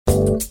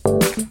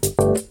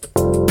Welcome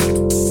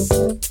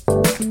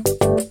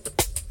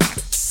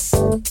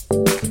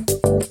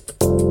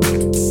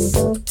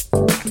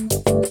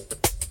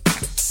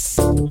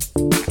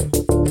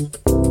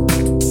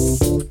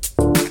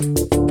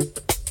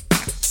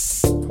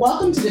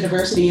to the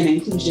Diversity and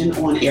Inclusion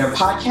on Air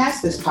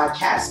podcast. This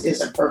podcast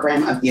is a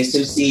program of the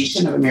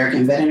Association of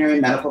American Veterinary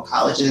Medical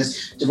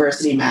Colleges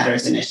Diversity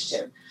Matters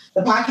Initiative.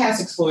 The podcast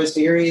explores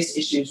various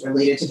issues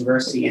related to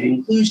diversity and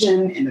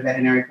inclusion in the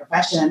veterinary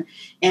profession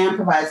and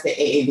provides the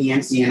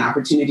AAVMC an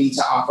opportunity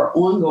to offer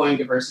ongoing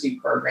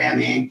diversity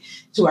programming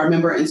to our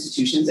member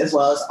institutions as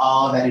well as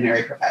all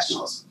veterinary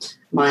professionals.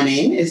 My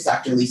name is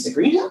Dr. Lisa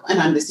Greenhill, and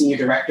I'm the Senior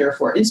Director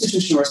for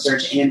Institutional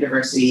Research and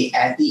Diversity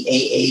at the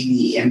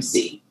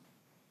AAVMC.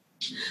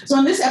 So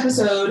in this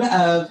episode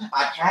of the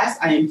podcast,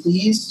 I am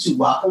pleased to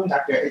welcome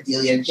Dr.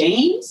 Adelia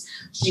James.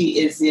 She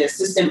is the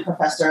Assistant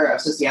Professor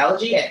of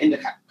Sociology at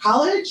Endicott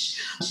College.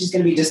 She's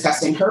going to be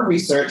discussing her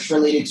research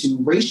related to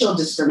racial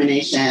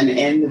discrimination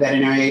in the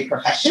veterinary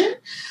profession.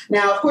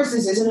 Now, of course,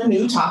 this isn't a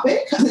new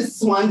topic.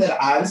 This is one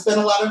that I've spent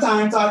a lot of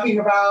time talking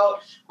about,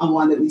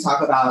 one that we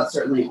talk about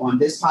certainly on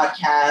this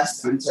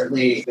podcast, and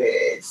certainly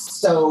it's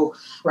so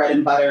bread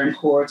and butter and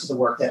core to the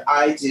work that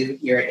I do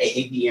here at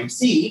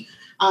AAVMC.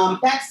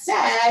 That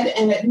said,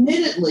 and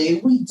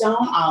admittedly, we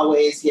don't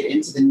always get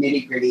into the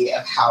nitty-gritty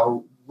of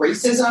how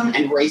racism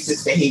and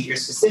racist behavior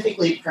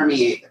specifically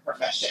permeate the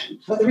profession.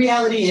 But the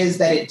reality is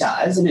that it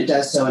does, and it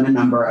does so in a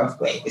number of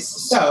ways.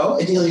 So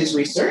Adelia's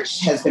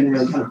research has been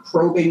really kind of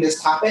probing this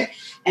topic,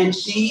 and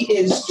she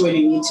is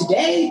joining me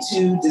today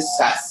to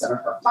discuss some of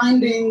her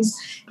findings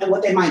and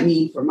what they might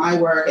mean for my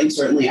work and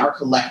certainly our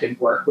collective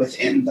work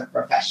within the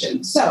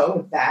profession. So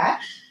with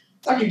that,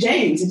 Dr.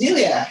 James,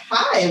 Adelia,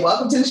 hi,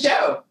 welcome to the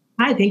show.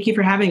 Hi, thank you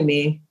for having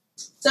me.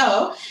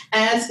 So,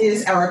 as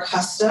is our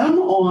custom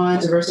on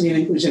Diversity and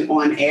Inclusion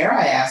on Air,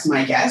 I asked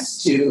my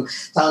guests to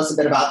tell us a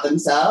bit about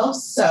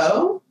themselves.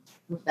 So,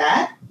 with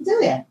that,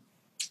 Adelia.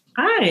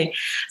 Hi.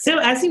 So,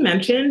 as you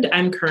mentioned,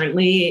 I'm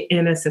currently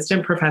an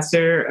assistant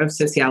professor of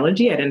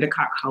sociology at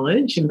Endicott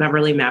College in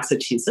Beverly,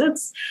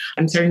 Massachusetts.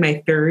 I'm starting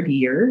my third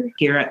year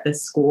here at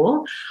this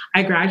school.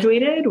 I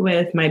graduated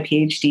with my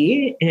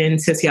PhD in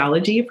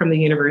sociology from the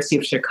University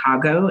of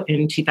Chicago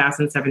in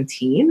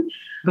 2017.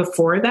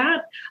 Before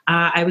that,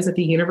 I was at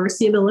the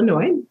University of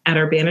Illinois at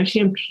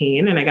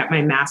Urbana-Champaign, and I got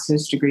my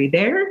master's degree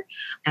there.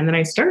 And then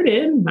I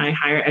started my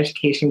higher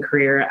education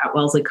career at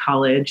Wellesley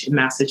College in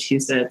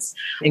Massachusetts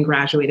and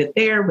graduated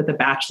there with a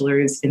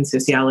bachelor's in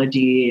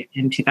sociology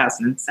in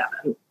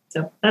 2007.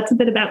 So that's a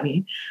bit about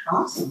me.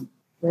 Awesome.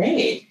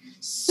 Great.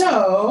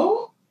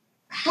 So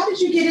how did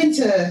you get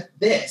into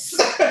this?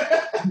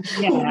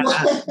 Yeah.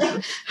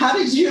 How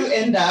did you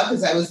end up,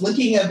 because I was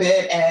looking a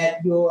bit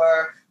at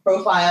your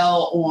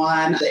profile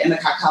on the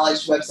Endicott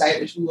College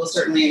website, which we will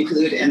certainly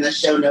include in the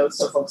show notes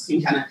so folks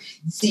can kind of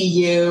see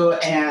you,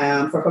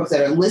 and for folks that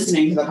are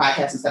listening to the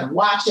podcast instead of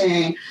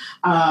watching,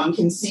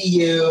 can see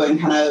you and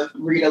kind of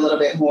read a little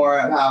bit more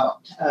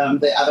about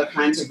the other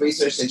kinds of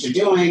research that you're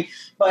doing.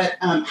 But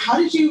how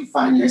did you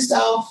find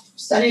yourself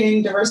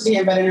studying diversity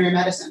in veterinary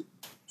medicine?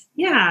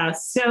 Yeah.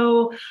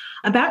 So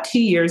about 2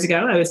 years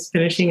ago, I was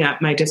finishing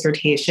up my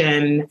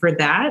dissertation. For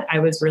that, I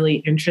was really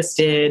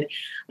interested.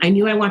 I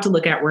knew I wanted to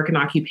look at work and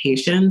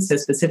occupation. So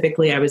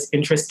specifically, I was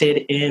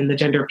interested in the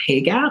gender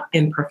pay gap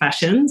in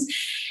professions.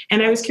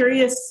 And I was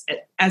curious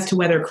as to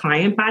whether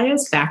client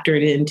bias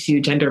factored into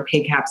gender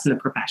pay gaps in the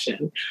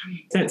profession.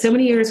 So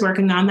many years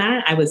working on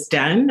that, I was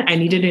done. I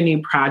needed a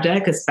new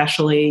project,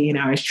 especially,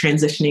 I was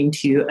transitioning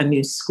to a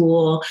new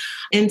school.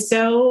 And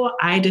so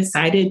I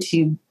decided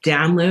to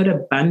download a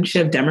bunch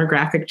of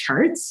demographic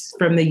charts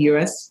from the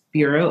U.S.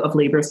 Bureau of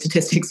Labor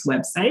Statistics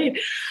website,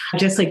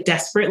 just like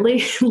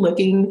desperately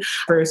looking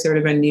for sort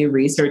of a new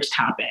research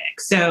topic.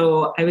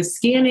 So I was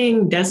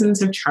scanning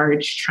dozens of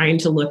charts, trying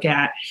to look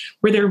at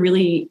were there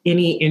really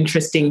any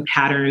interesting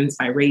patterns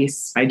by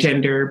race, by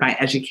gender, by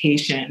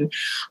education.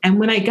 And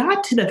when I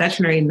got to the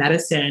veterinary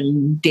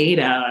medicine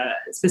data,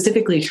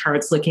 specifically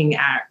charts looking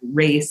at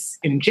race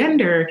and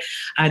gender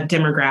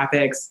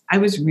demographics, I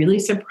was really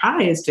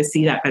surprised to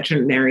see that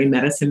veterinary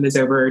medicine was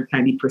over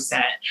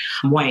 90%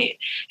 white.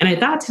 And I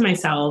thought to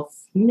myself,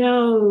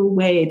 no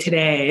way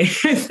today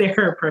is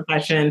there a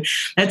profession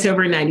that's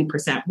over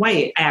 90%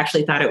 white. I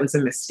actually thought it was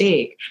a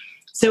mistake.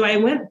 So I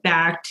went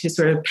back to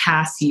sort of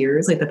past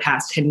years, like the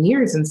past 10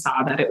 years, and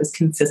saw that it was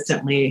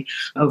consistently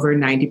over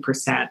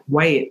 90%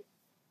 white.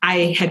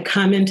 I had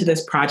come into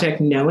this project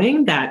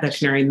knowing that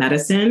veterinary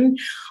medicine,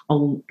 a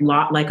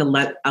lot like a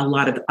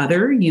lot of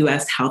other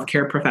U.S.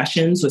 healthcare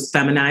professions, was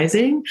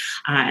feminizing,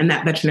 and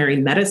that veterinary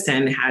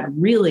medicine had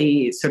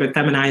really sort of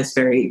feminized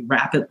very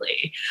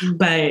rapidly. Mm-hmm.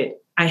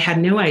 But I had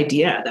no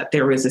idea that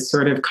there was a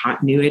sort of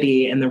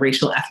continuity in the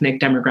racial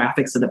ethnic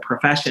demographics of the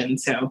profession.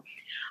 So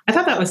I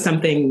thought that was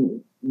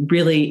something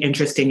really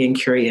interesting and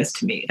curious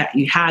to me, that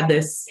you had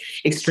this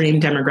extreme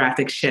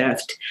demographic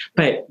shift,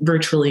 but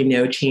virtually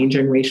no change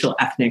in racial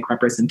ethnic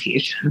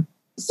representation.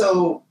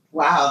 So,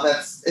 wow,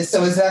 is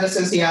that a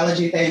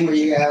sociology thing where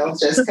you go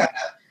just kind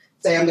of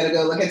say, I'm going to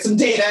go look at some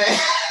data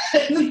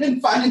and then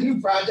find a new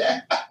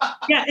project.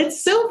 Yeah,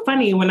 it's so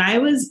funny. When I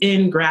was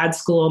in grad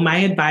school, my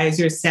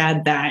advisor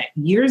said that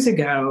years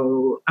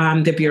ago,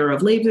 the Bureau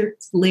of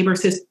Labor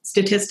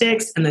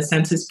Statistics and the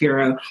Census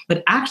Bureau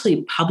would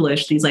actually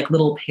publish these like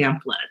little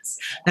pamphlets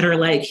that are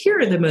like, here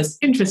are the most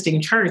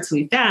interesting charts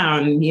we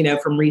found,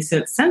 from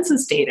recent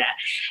census data.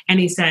 And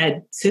he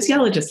said,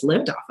 sociologists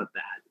lived off of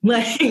that.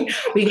 Like,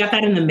 we got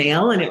that in the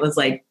mail and it was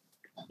like,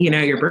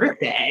 your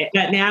birthday.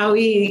 But now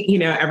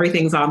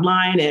everything's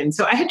online. And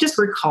so I had just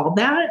recalled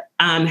that,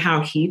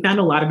 how he found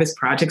a lot of his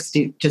projects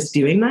just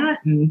doing that.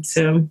 And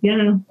so,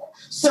 yeah.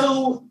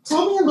 So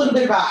tell me a little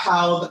bit about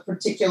how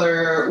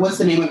what's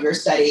the name of your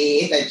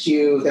study that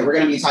we're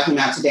going to be talking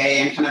about today,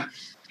 and kind of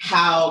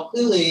how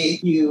clearly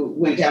you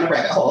went down a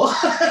rabbit hole.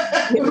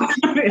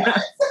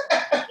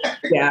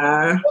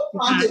 Yeah. What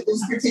prompted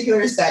this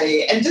particular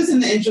study? And just in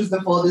the interest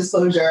of full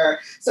disclosure,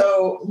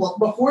 so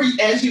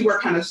as you were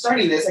kind of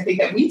starting this, I think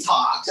that we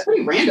talked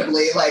pretty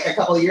randomly like a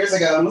couple of years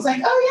ago and was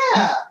like,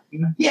 oh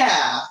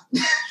yeah,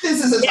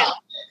 this is a topic.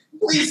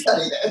 Please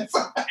study this.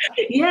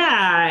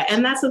 Yeah.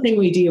 And that's the thing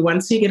we do.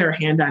 Once we get our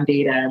hand on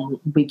data,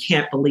 we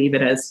can't believe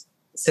it as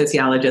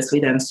sociologists, we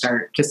then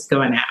start just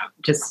going out,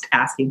 just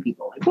asking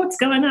people, like, what's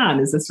going on?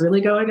 Is this really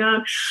going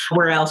on?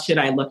 Where else should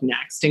I look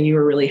next? And you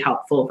were really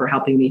helpful for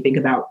helping me think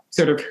about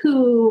sort of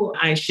who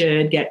I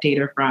should get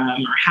data from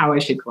or how I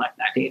should collect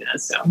that data.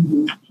 So,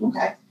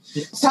 Okay.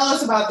 Tell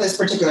us about this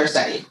particular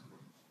study.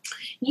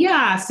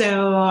 Yeah.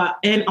 So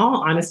in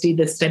all honesty,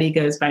 this study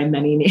goes by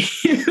many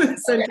names,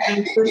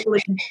 sometimes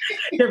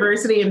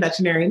diversity in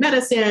veterinary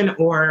medicine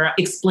or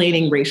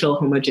explaining racial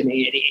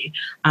homogeneity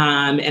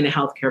in a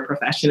healthcare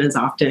profession is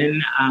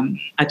often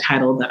a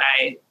title that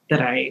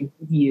I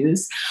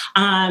use.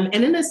 And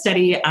in this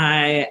study,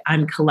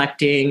 I'm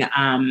collecting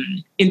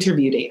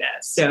interview data.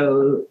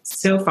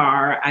 So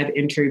far, I've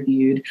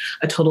interviewed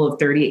a total of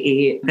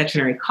 38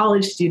 veterinary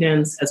college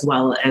students as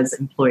well as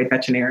employed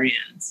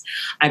veterinarians.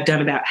 I've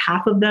done about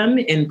half of them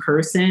in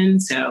person.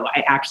 So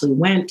I actually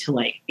went to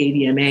like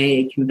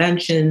AVMA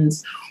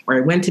conventions, or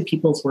I went to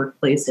people's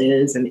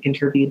workplaces and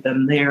interviewed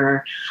them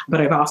there.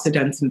 But I've also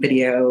done some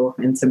video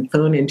and some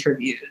phone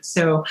interviews.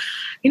 So,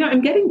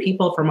 I'm getting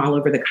people from all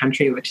over the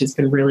country, which has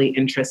been really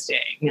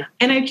interesting.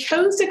 And I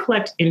chose to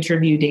collect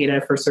interview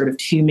data for sort of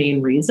two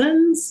main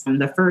reasons.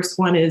 And the first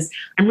one is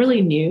I'm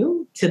really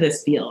new to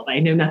this field. I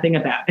know nothing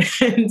about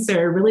it. And so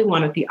I really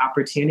wanted the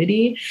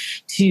opportunity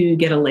to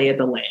get a lay of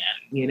the land,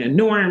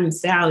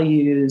 norms,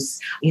 values,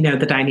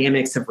 the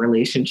dynamics of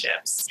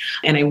relationships.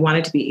 And I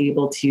wanted to be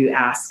able to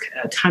ask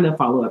a ton of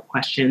follow-up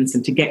questions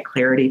and to get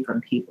clarity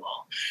from people.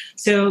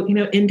 So,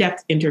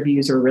 in-depth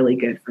interviews are really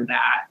good for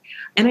that.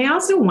 And I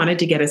also wanted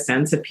to get a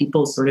sense of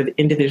people's sort of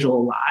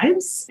individual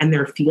lives and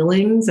their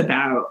feelings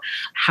about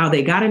how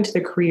they got into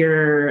the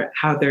career,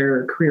 how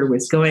their career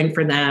was going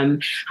for them,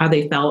 how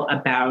they felt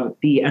about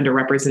the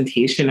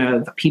underrepresentation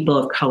of people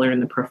of color in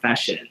the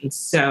profession.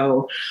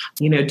 So,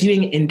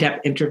 doing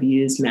in-depth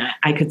interviews meant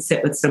I could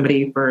sit with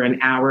somebody for an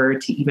hour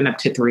to even up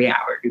to 3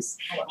 hours,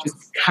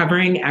 just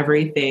covering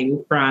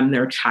everything from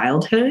their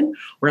childhood,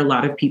 where a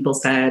lot of people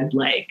said,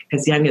 like,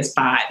 as young as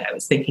 5, I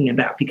was thinking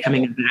about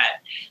becoming a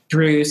vet,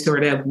 through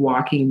sort of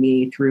walking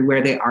me through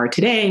where they are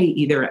today,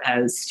 either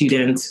as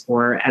students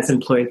or as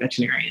employed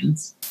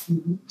veterinarians.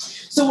 Mm-hmm.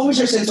 So what was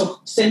your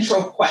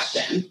central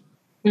question?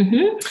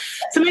 Mm-hmm.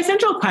 So my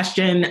central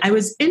question, I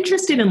was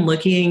interested in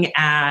looking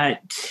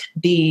at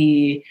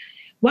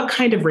what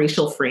kind of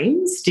racial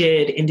frames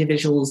did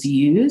individuals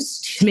use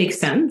to make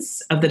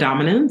sense of the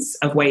dominance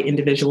of white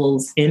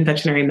individuals in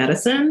veterinary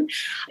medicine?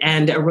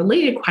 And a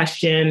related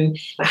question,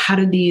 how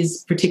did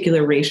these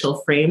particular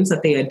racial frames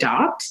that they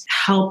adopt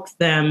help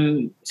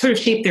them sort of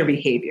shape their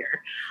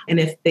behavior?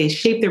 And if they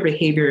shape their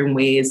behavior in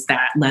ways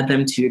that led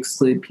them to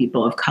exclude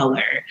people of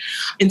color.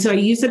 And so I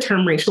use the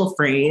term racial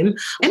frame,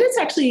 and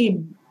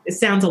it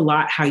sounds a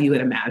lot how you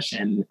would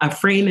imagine. A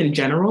frame in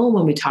general,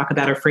 when we talk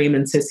about a frame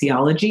in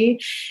sociology,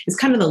 is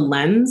kind of the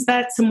lens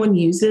that someone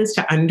uses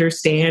to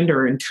understand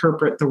or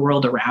interpret the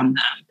world around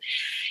them.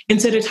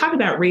 And so to talk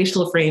about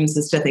racial frames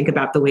is to think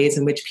about the ways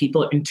in which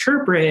people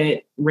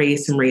interpret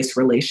race and race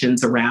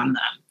relations around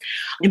them.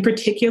 In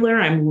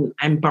particular,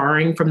 I'm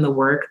borrowing from the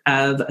work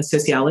of a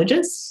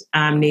sociologist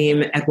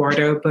named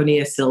Eduardo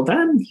Bonilla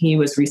Silva. He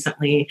was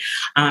recently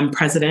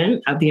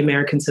president of the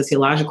American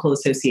Sociological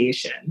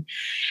Association.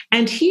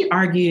 And he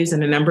argues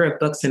in a number of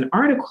books and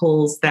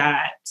articles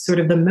that sort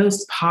of the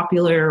most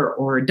popular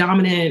or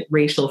dominant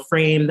racial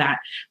frame that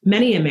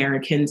many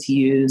Americans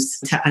use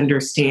to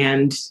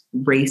understand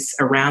race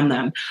around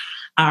them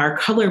are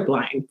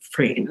colorblind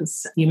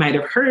frames. You might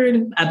have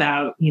heard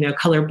about,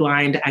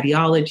 colorblind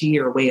ideology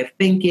or way of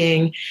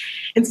thinking.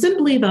 And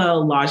simply the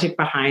logic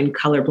behind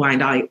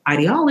colorblind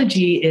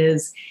ideology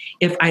is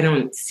if I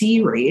don't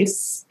see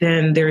race,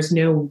 then there's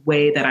no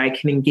way that I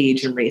can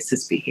engage in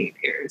racist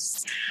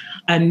behaviors.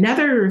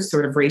 Another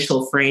sort of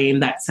racial frame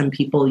that some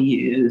people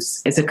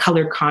use is a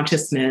color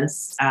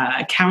consciousness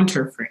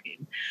counter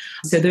frame.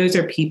 So those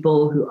are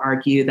people who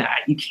argue that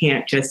you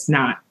can't just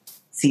not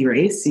see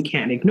race, you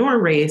can't ignore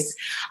race,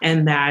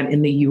 and that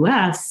in the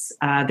US,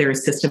 there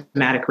is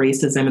systematic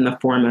racism in the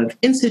form of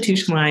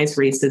institutionalized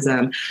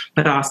racism,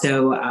 but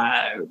also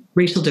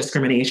racial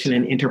discrimination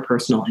in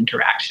interpersonal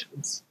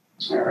interactions.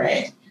 All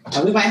right.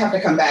 We might have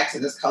to come back to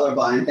this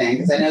colorblind thing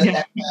because I know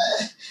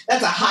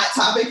that's a hot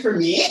topic for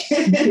me.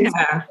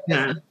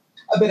 Yeah.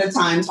 A bit of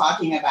time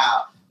talking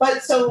about.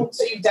 But so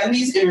you've done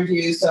these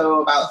interviews,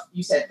 so about,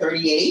 you said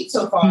 38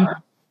 so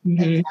far.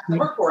 The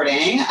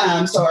recording.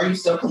 So are you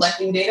still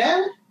collecting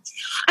data?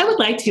 I would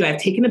like to.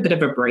 I've taken a bit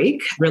of a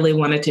break, really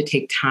wanted to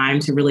take time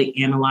to really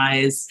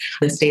analyze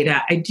this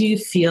data. I do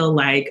feel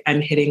like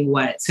I'm hitting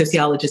what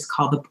sociologists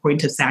call the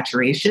point of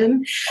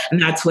saturation.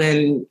 And that's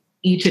when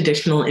each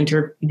additional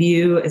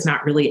interview is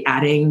not really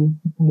adding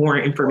more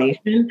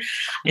information.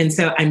 And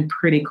so I'm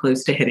pretty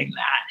close to hitting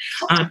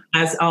that.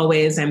 As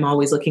always, I'm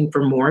always looking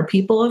for more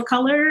people of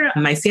color.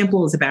 My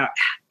sample is about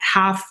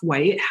half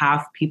white,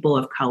 half people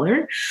of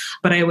color,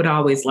 but I would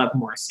always love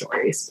more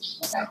stories.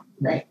 Okay,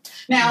 great.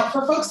 Now,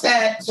 for folks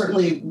that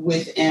certainly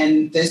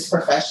within this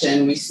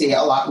profession, we see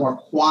a lot more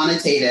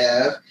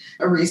quantitative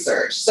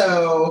research.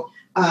 So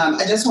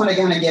I just want to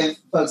kind of give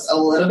folks a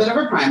little bit of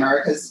a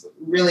primer because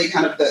really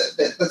kind of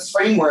the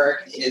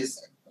framework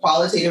is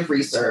qualitative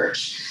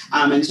research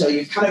until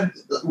you've kind of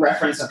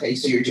referenced, okay,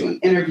 so you're doing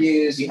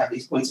interviews, you have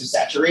these points of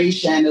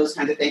saturation, those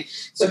kinds of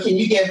things. So can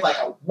you give like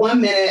a 1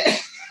 minute,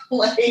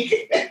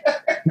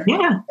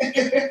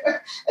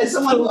 as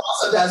someone who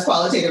also does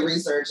qualitative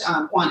research,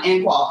 quant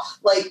and qual,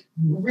 like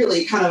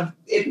really kind of,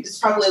 it's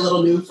probably a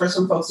little new for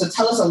some folks. So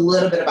tell us a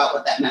little bit about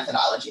what that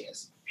methodology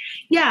is.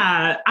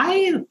 Yeah,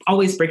 I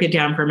always break it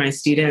down for my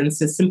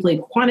students as simply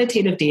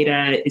quantitative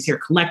data is you're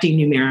collecting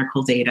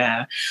numerical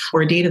data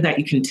or data that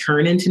you can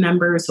turn into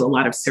numbers. So a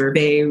lot of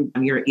survey,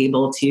 you're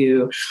able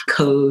to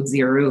code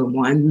 0 and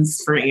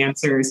 1s for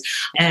answers.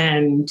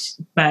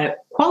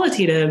 But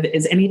qualitative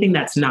is anything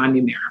that's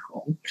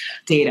non-numerical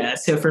data.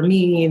 So for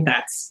me,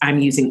 I'm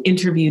using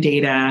interview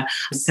data.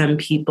 Some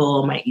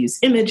people might use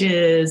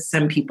images.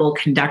 Some people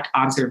conduct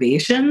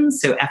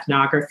observations. So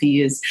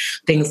ethnographies,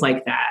 things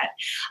like that.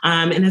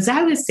 And as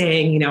I was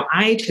saying,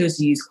 I chose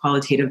to use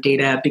qualitative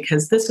data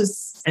because this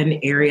was an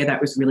area that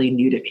was really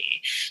new to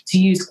me. To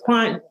use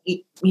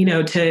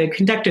to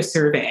conduct a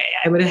survey,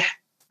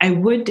 I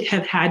would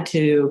have had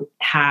to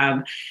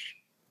have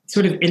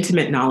sort of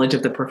intimate knowledge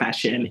of the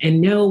profession and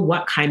know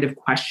what kind of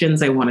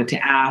questions I wanted to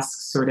ask,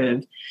 sort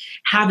of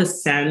have a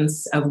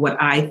sense of what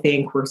I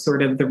think were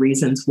sort of the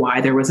reasons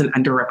why there was an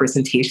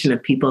underrepresentation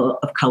of people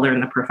of color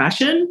in the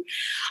profession.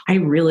 I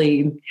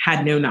really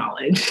had no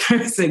knowledge. I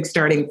was like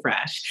starting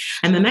fresh.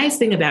 And the nice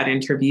thing about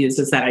interviews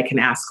is that I can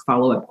ask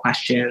follow-up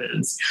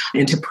questions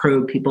and to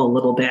probe people a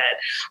little bit.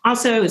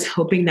 Also, I was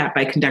hoping that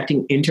by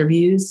conducting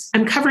interviews,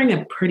 I'm covering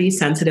a pretty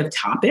sensitive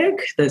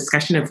topic. The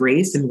discussion of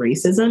race and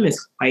racism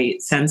is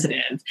quite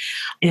sensitive.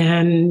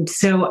 And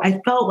so I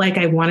felt like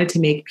I wanted to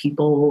make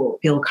people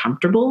feel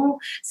comfortable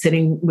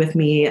sitting with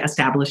me,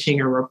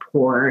 establishing a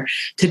rapport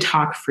to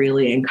talk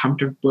freely and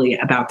comfortably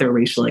about their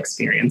racial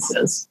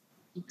experiences.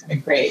 Okay,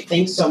 great.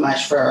 Thanks so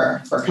much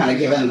for kind of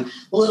giving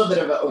a little bit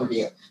of an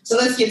overview. So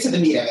let's get to the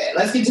meat of it.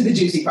 Let's get to the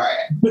juicy part.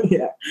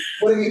 Yeah.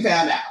 What have you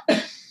found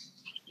out?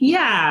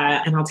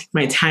 Yeah, and I'll take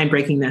my time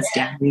breaking this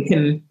down. You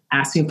can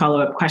ask me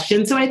follow-up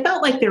questions. So I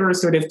felt like there were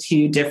sort of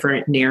two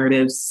different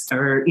narratives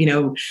or,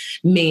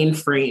 main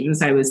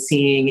frames I was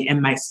seeing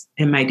in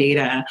my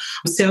data.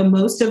 So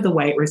most of the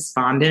white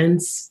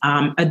respondents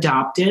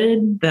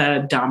adopted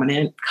the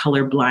dominant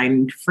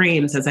colorblind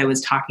frames, as I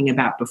was talking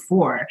about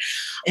before.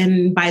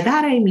 And by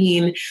that, I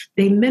mean,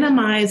 they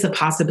minimize the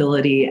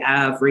possibility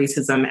of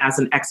racism as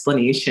an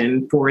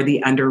explanation for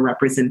the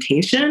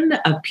underrepresentation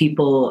of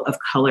people of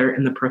color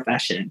in the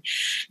profession.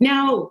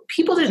 Now,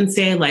 people didn't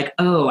say like,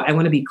 oh, I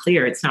want to be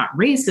clear, it's not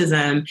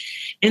racism.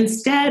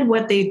 Instead,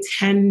 what they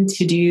tend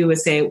to do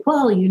is say,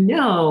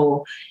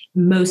 well,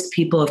 most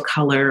people of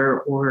color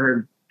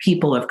or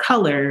people of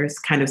colors,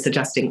 kind of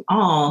suggesting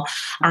all,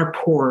 are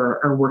poor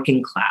or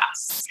working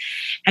class.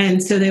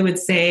 And so they would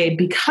say,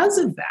 because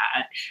of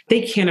that,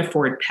 they can't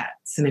afford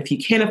pets. And if you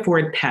can't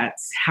afford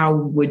pets, how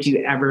would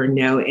you ever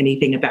know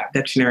anything about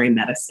veterinary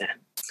medicine?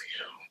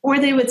 Or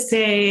they would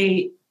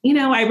say,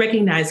 I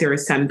recognize there are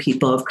some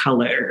people of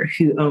color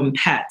who own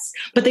pets,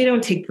 but they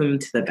don't take them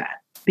to the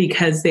vet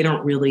because they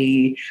don't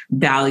really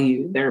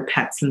value their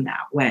pets in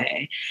that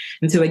way.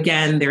 And so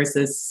again, there's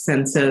this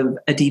sense of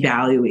a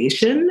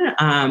devaluation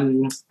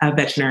of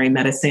veterinary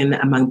medicine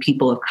among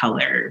people of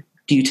color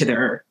due to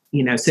their,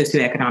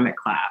 socioeconomic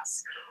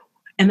class.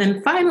 And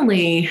then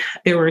finally,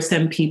 there were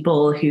some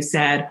people who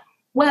said,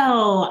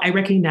 well, I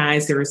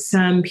recognize there are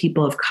some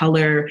people of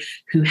color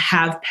who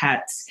have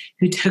pets,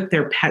 who took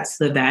their pets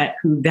to the vet,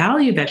 who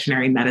value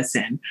veterinary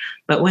medicine.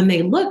 But when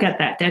they look at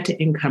that debt to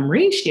income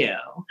ratio,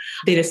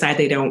 they decide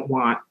they don't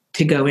want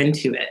to go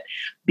into it.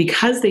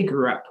 Because they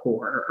grew up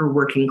poor or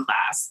working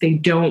class, they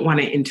don't want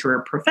to enter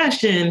a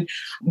profession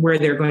where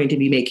they're going to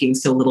be making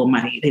so little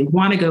money. They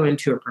want to go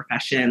into a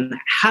profession that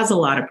has a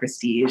lot of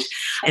prestige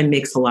and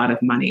makes a lot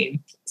of money.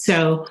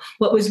 So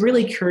what was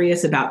really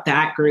curious about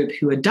that group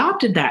who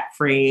adopted that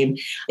frame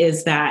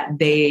is that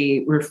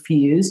they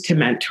refused to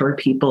mentor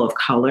people of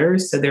color.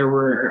 So there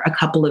were a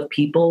couple of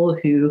people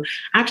who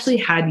actually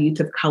had youth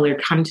of color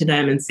come to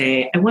them and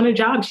say, I want a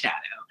job shadow.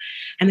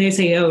 And they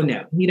say, oh,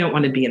 no, you don't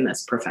want to be in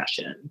this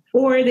profession.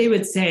 Or they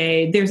would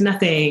say, there's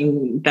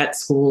nothing that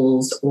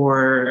schools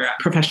or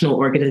professional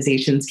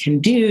organizations can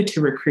do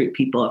to recruit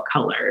people of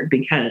color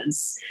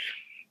because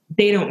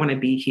they don't want to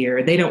be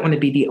here. They don't want to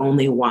be the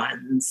only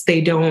ones.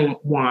 They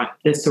don't want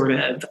this sort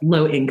of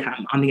low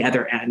income on the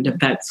other end of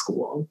that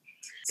school.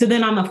 So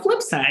then on the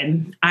flip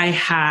side, I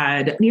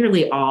had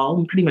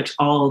pretty much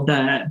all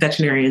the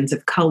veterinarians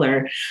of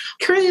color.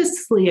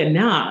 Curiously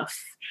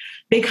enough,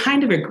 they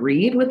kind of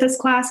agreed with this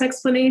class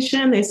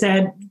explanation. They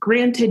said,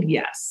 granted,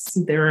 yes,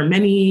 there are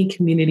many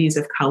communities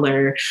of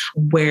color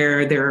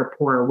where there are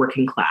poor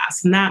working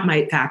class, and that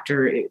might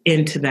factor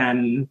into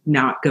them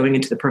not going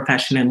into the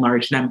profession in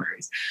large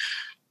numbers.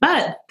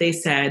 But they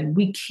said,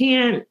 we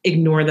can't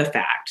ignore the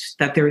fact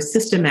that there is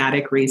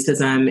systematic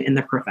racism in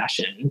the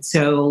profession.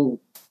 So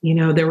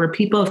there were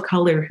people of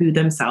color who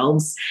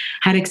themselves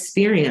had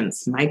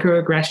experienced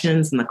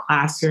microaggressions in the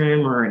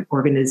classroom or in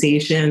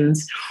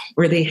organizations,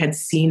 where they had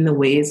seen the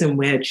ways in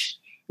which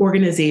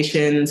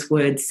organizations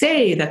would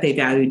say that they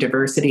value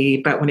diversity,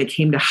 but when it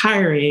came to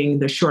hiring,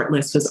 the short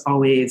list was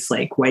always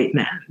like white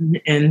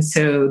men. And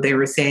so they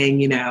were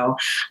saying,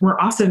 we're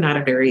also not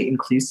a very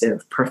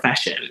inclusive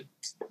profession.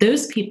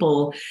 Those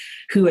people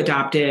who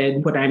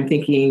adopted what I'm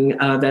thinking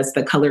of as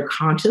the color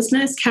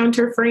consciousness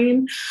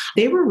counterframe,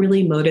 they were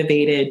really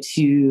motivated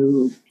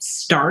to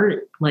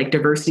start like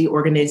diversity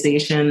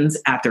organizations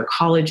at their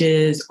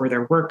colleges or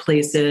their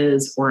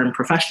workplaces or in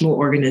professional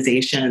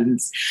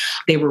organizations.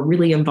 They were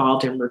really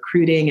involved in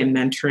recruiting and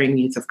mentoring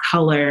youth of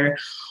color,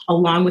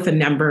 along with a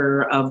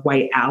number of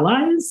white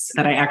allies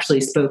that I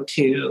actually spoke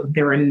to.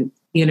 There were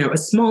a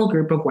small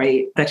group of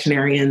white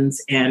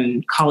veterinarians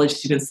and college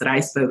students that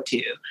I spoke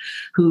to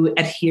who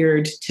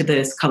adhered to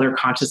this color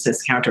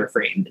consciousness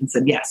counterframe and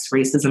said, yes,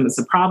 racism is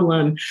a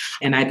problem.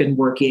 And I've been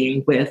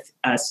working with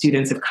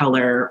students of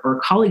color or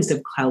colleagues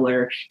of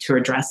color to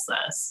address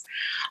this.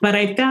 But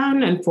I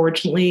found,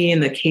 unfortunately, in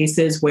the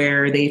cases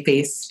where they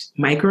faced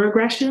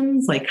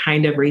microaggressions, like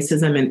kind of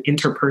racism and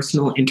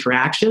interpersonal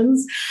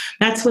interactions,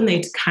 that's when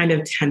they kind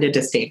of tended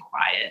to stay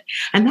quiet.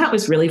 And that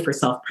was really for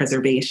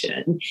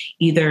self-preservation.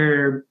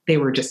 Either they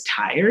were just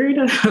tired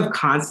of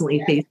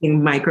constantly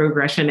facing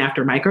microaggression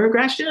after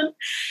microaggression,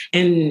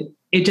 and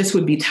it just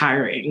would be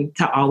tiring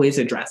to always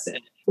address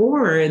it.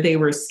 Or they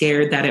were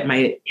scared that it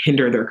might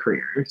hinder their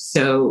career.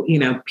 So,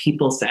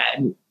 people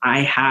said, I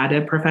had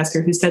a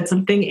professor who said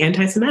something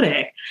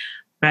anti-Semitic,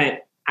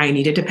 but I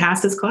needed to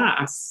pass this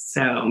class.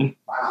 So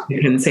they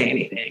didn't say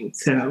anything.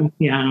 So,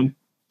 yeah.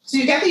 So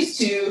you got these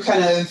two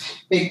kind of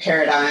big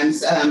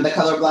paradigms, the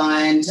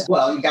colorblind,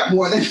 well, you got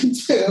more than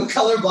two,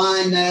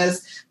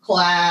 colorblindness,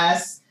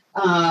 class,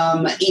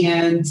 and,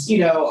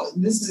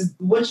 this is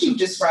what you've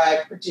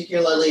described,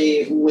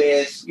 particularly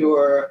with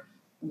your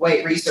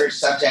white research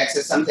subjects,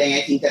 is something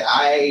I think that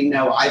I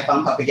know I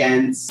bump up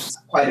against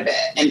quite a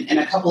bit. And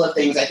a couple of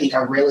things I think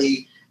I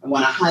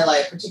want to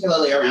highlight,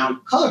 particularly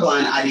around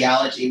colorblind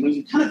ideology. When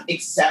you kind of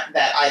accept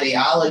that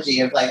ideology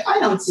of like, I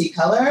don't see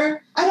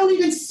color, I don't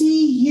even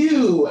see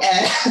you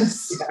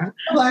as a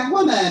Black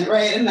woman,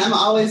 right? And I'm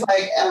always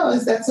like, oh,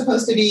 is that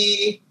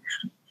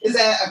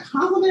a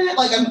compliment?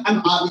 Like,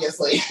 I'm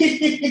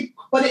obviously,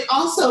 but it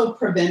also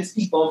prevents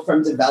people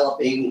from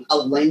developing a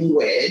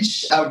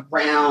language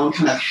around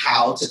kind of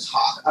how to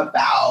talk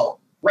about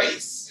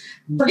race.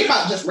 Forget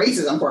about just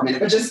racism for a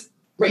minute, but just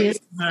race,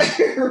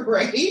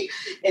 right?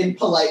 In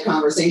polite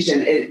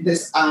conversation,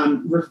 this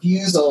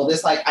refusal,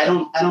 this like, I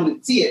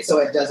don't see it, so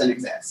it doesn't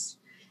exist.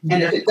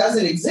 And if it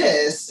doesn't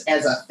exist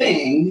as a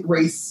thing,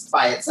 race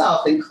by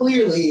itself, then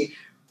clearly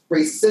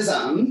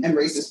racism and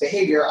racist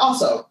behavior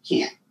also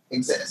can't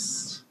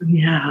exist.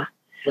 Yeah.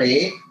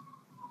 Right?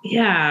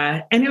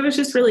 Yeah. And it was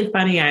just really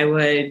funny. I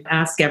would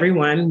ask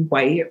everyone,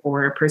 white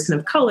or a person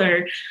of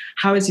color,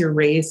 how has your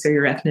race or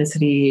your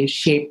ethnicity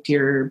shaped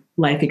your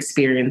life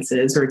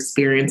experiences or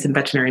experience in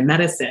veterinary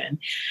medicine?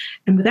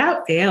 And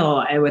without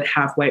fail, I would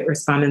have white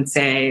respondents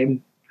say,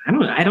 I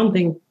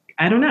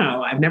don't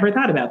know. I've never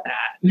thought about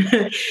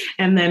that.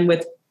 And then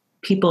with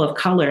people of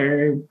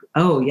color,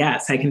 oh,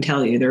 yes, I can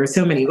tell you there are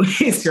so many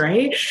ways,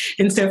 right?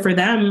 And so for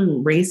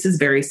them, race is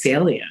very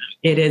salient.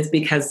 It is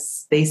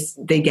because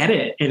they get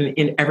it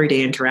in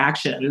everyday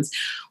interactions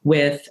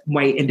with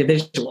white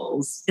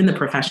individuals in the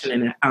profession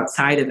and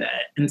outside of it.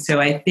 And so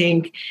I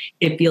think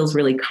it feels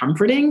really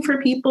comforting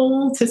for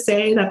people to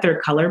say that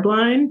they're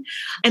colorblind.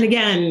 And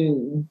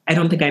again, I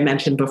don't think I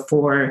mentioned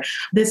before,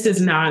 this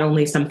is not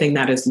only something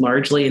that is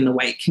largely in the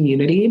white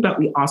community, but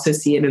we also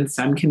see it in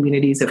some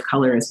communities of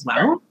color as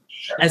well.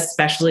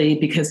 especially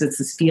because it's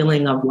this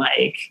feeling of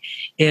like,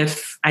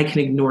 if I can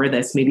ignore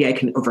this, maybe I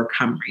can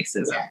overcome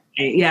racism. Yeah,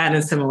 right? Yeah, in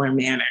a similar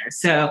manner.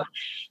 So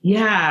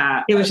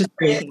yeah, it was just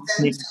really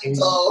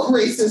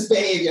racist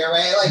behavior,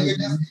 right? Like you're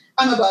just,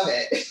 I'm above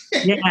it.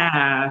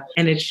 Yeah.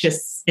 And it's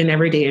just in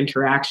everyday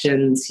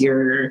interactions,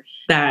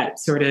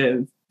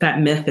 that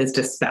myth is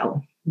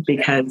dispelled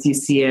because you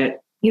see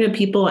it,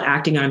 people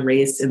acting on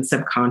race in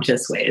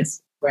subconscious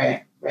ways.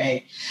 Right.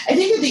 Right. I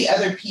think that the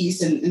other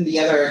piece and the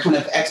other kind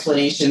of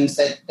explanations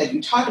that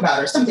you talk about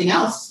are something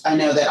else. I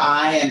know that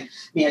I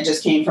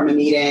just came from a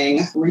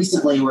meeting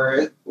recently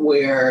where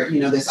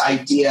this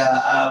idea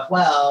of,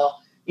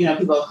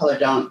 people of color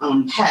don't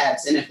own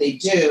pets. And if they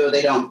do,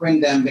 they don't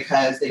bring them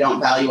because they don't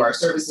value our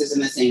services in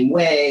the same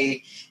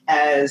way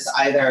as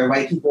either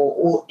white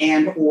people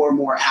or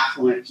more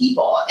affluent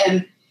people.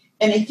 And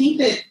I think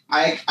that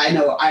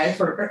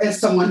as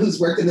someone who's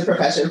worked in the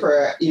profession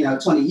for,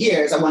 20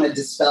 years, I want to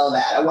dispel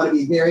that. I want to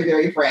be very,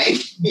 very frank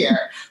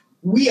here.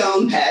 We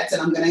own pets,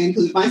 and I'm going to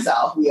include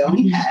myself. We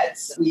own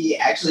pets. We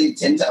actually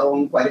tend to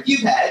own quite a few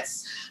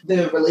pets.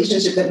 The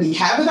relationship that we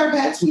have with our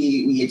pets,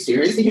 we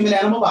experience the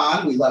human-animal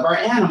bond. We love our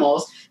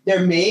animals.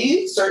 There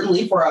may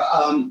certainly, for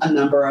a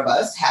number of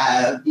us,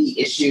 have the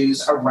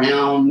issues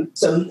around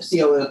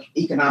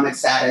socioeconomic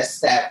status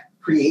that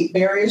create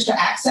barriers to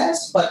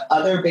access, but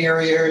other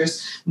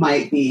barriers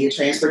might be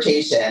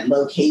transportation,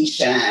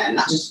 location,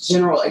 just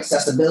general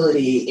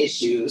accessibility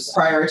issues,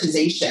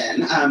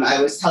 prioritization.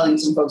 I was telling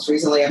some folks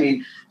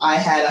recently, I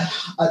had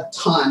a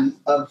ton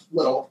of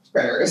little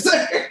critters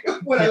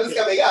when I was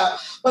coming up,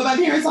 but my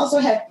parents also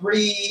had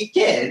 3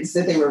 kids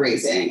that they were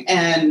raising.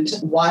 And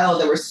while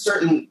there were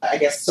certain,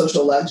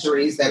 social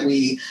luxuries that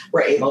we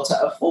were able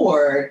to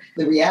afford,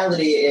 the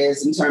reality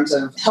is in terms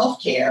of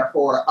healthcare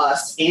for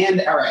us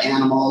and our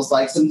animals,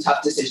 like some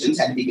tough decisions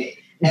had to be made.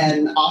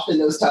 And often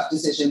those tough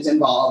decisions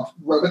involved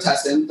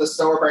Robitussin, the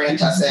store brand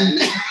Tussin,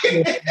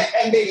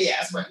 and baby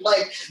aspirin.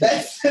 Like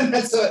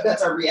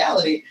that's our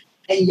reality.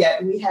 And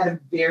yet we had a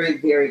very,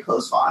 very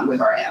close bond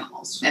with our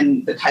animals.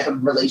 And the type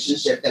of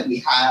relationship that we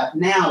have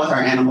now with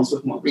our animals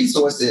with more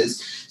resources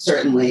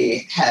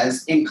certainly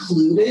has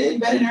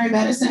included veterinary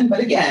medicine. But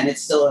again,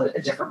 it's still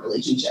a different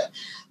relationship.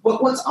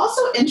 But what's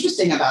also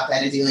interesting about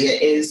that, Adelia,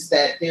 is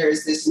that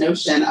there's this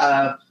notion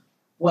of,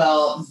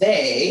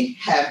 they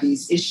have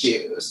these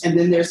issues. And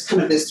then there's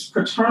kind of this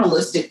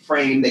paternalistic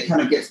frame that kind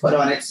of gets put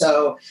on it.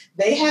 So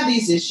they have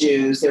these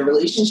issues, their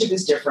relationship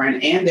is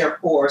different, and they're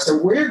poor. So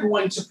we're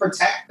going to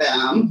protect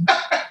them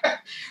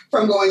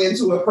from going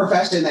into a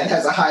profession that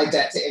has a high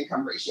debt to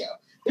income ratio.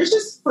 There's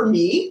just, for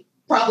me,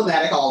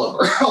 problematic all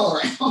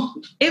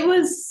around. It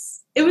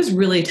was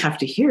really tough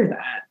to hear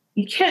that.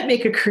 You can't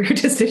make a career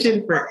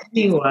decision for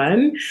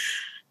anyone,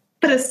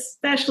 but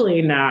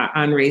especially not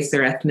on race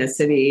or esse.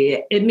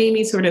 It made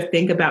me sort of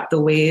think about the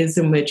ways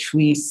in which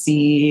we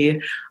see,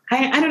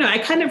 I don't know, I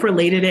kind of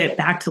related it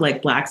back to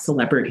like Black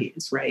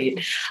celebrities, right?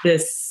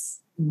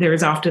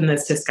 There's often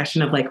this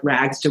discussion of like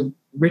rags to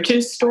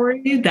riches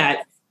story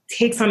that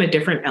takes on a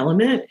different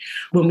element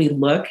when we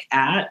look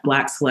at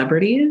Black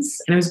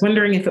celebrities. And I was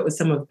wondering if it was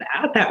some of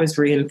that was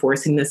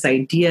reinforcing this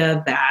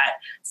idea that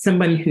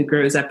someone who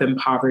grows up in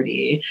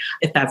poverty,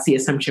 if that's the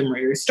assumption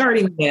where you're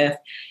starting with,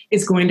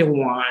 is going to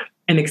want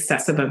an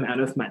excessive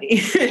amount of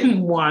money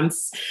and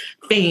wants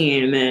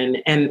fame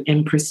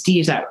and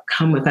prestige that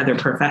come with other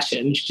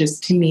professions.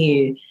 Just to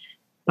me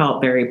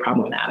felt very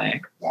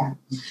problematic. Yeah.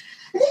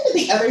 I think that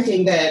the other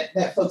thing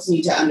that folks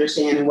need to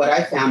understand, and what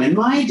I found in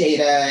my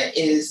data,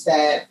 is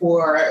that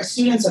for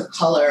students of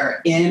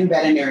color in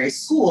veterinary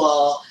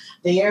school,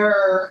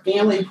 their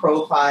family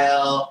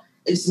profile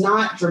is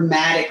not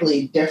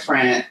dramatically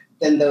different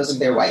than those of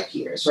their white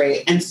peers,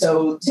 right? And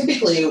so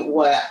typically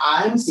what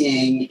I'm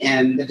seeing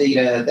in the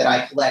data that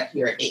I collect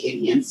here at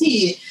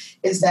AAPMC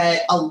is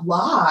that a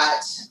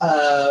lot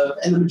of,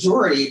 and the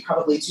majority,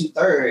 probably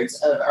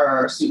 2/3 of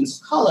our students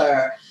of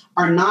color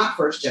are not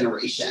first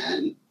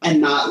generation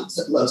and not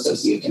low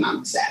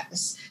socioeconomic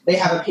status. They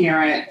have a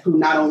parent who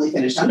not only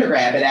finished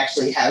undergrad, but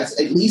actually has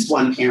at least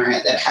one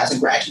parent that has a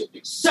graduate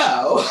degree.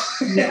 So,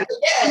 yeah,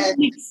 it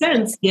makes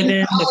sense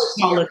given the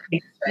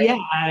policy. Right?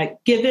 Yeah,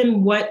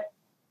 given what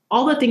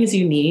all the things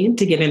you need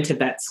to get into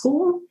vet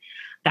school,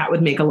 that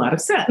would make a lot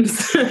of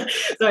sense.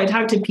 So I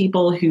talked to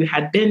people who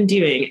had been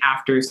doing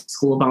after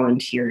school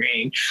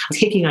volunteering,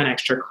 taking on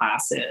extra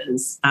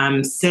classes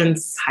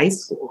since high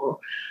school.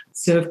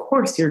 So of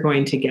course you're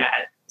going to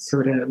get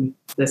sort of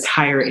this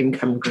higher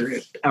income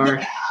group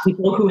or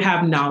people who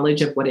have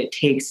knowledge of what it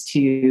takes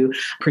to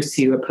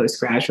pursue a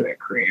postgraduate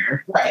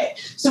career. Right.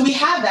 So we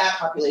have that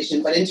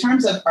population, but in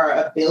terms of our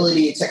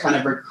ability to kind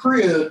of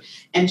recruit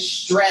and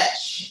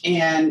stretch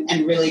and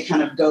really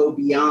kind of go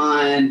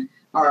beyond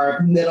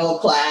our middle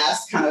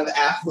class kind of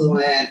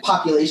affluent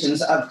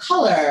populations of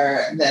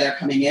color that are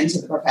coming into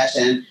the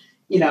profession,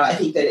 I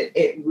think that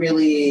it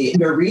really,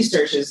 your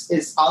research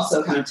is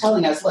also kind of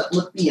telling us,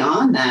 look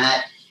beyond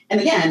that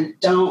And again,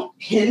 don't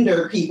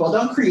hinder people,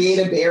 don't create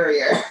a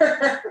barrier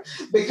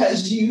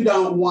because you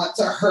don't want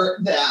to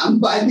hurt them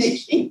by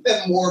making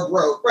them more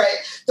broke, right?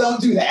 Don't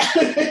do that.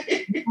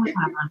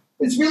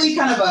 It's really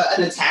kind of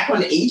an attack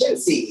on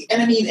agency.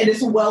 And I mean, it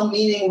is a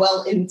well-meaning,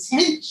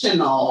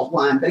 well-intentional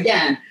one. But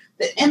again,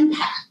 the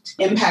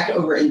impact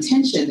over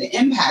intention, the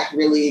impact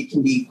really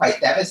can be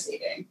quite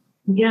devastating.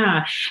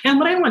 Yeah. And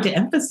what I want to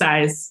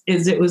emphasize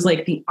is it was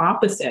like the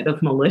opposite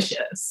of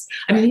malicious.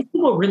 I mean, these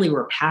people really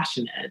were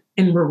passionate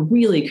and were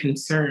really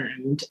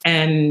concerned.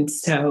 And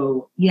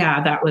so,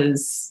 yeah, that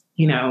was,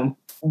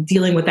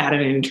 dealing with that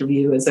in an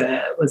interview was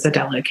a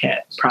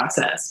delicate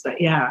process. But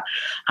yeah,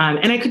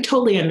 and I could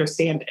totally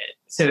understand it.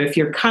 So if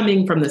you're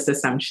coming from this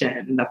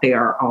assumption that they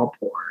are all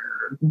poor,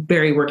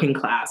 very working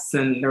class,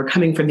 and they're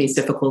coming from these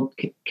difficult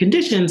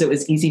conditions, it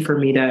was easy for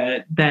me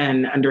to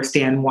then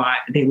understand why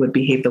they would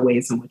behave the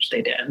ways in which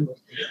they did.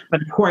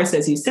 But of course,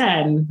 as you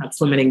said,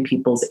 that's limiting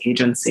people's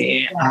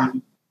agency. Yeah.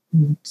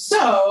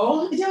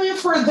 So, Delia,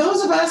 for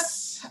those of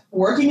us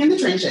working in the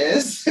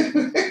trenches,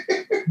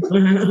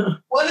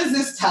 what does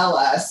this tell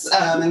us?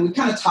 And we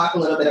kind of talk a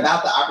little bit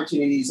about the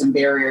opportunities and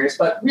barriers,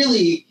 but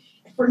really,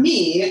 for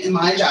me,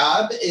 my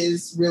job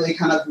is really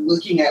kind of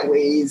looking at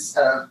ways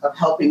of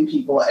helping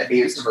people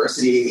advance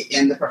diversity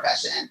in the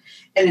profession.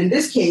 And in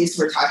this case,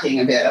 we're talking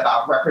a bit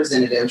about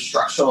representative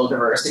structural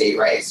diversity,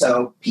 right?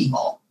 So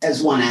people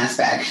as one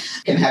aspect.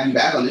 Can have you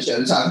back on the show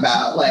to talk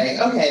about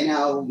okay,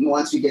 now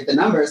once we get the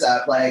numbers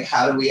up,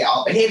 how do we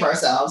all behave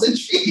ourselves and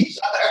treat each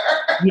other?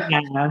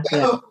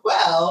 Yeah.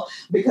 Well,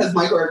 because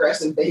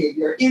microaggressive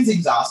behavior is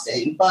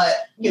exhausting. But,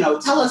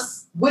 tell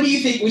us, what do you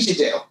think we should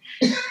do?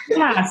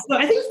 Yeah. So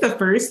I think the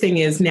first thing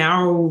is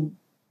now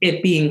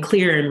it being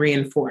clear and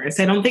reinforced.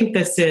 I don't think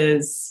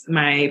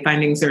my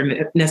findings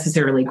are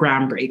necessarily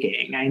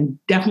groundbreaking.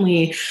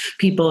 Definitely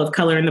people of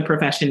color in the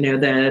profession know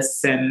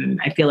this, and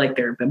I feel like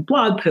there have been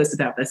blog posts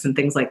about this and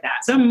things like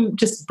that. So I'm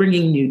just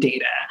bringing new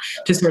data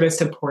to sort of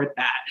support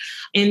that.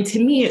 And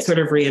to me, it sort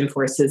of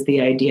reinforces the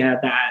idea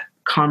that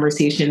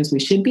conversations we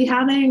should be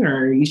having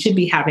or you should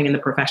be having in the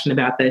profession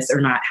about this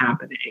are not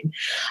happening.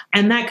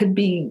 And that could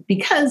be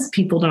because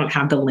people don't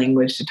have the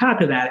language to talk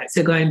about it.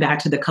 So going back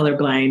to the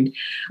colorblind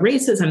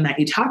racism that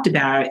you talked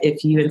about,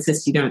 if you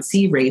insist you don't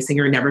see race, and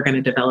you're never going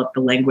to develop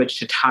the language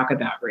to talk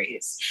about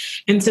race.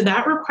 And so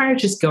that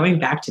requires just going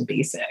back to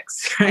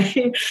basics,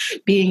 right?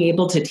 Being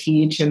able to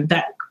teach, and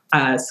that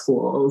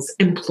schools,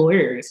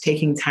 employers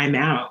taking time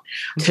out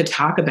to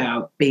talk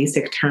about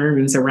basic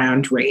terms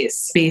around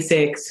race,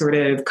 basic sort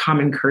of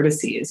common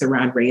courtesies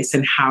around race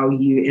and how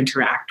you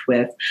interact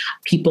with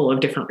people of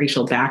different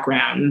racial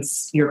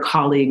backgrounds, your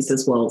colleagues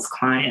as well as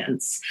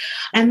clients.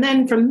 And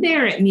then from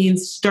there, it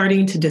means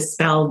starting to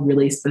dispel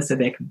really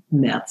specific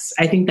myths.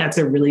 I think that's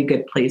a really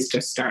good place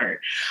to start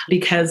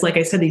because, like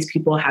I said, these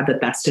people had the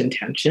best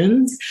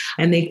intentions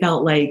and they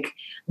felt like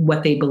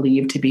what they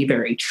believe to be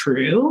very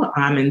true.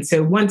 And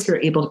so once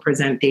you're able to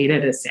present data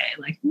to say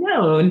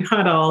no,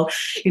 not all,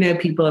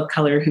 people of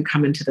color who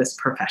come into this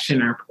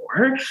profession are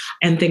poor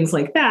and things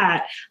like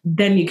that,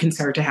 then you can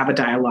start to have a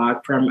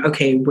dialogue from,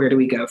 okay, where do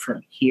we go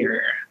from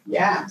here?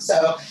 Yeah.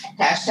 So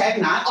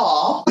hashtag not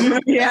all.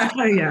 Yeah.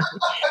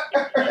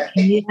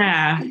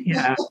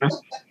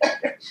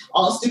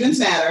 All students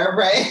matter,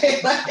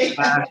 right?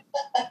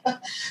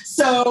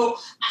 So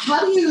how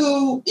do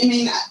you,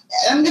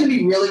 I'm going to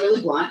be really,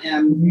 really blunt, and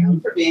I'm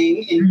known for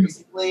being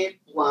increasingly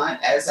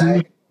blunt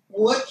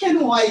what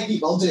can white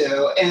people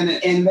do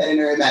in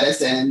veterinary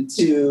medicine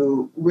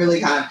to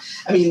really kind of,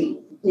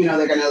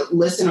 they're going to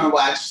listen or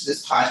watch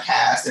this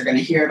podcast. They're going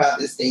to hear about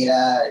this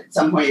data. At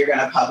some point, you're going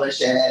to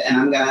publish it, and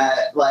I'm going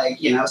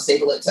to,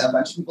 staple it to a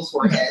bunch of people's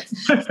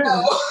foreheads.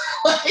 So,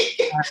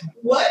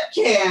 what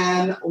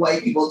can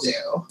white people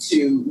do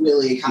to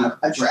really kind of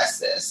address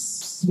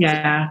this?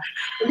 Yeah.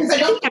 Because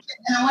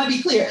I want to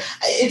be clear,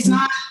 it's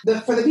not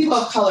for the people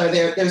of color.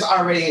 There's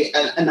already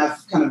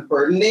enough kind of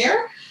burden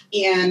there.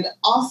 And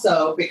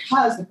also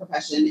because the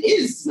profession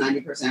is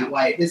 90%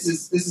 white, this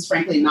is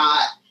frankly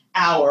not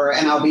our,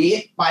 and I'll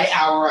be by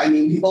our, I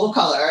mean people of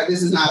color,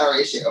 this is not our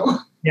issue.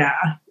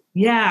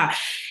 Yeah.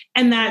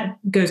 And that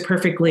goes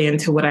perfectly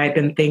into what I've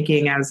been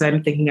thinking as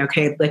I'm thinking,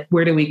 okay,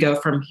 where do we go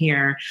from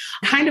here?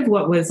 Kind of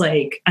what was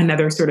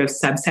another sort of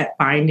subset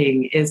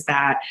finding is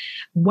that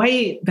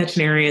white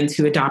veterinarians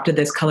who adopted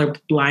this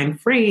colorblind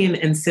frame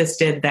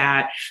insisted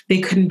that they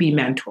couldn't be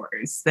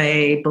mentors.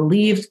 They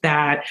believed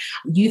that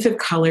youth of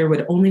color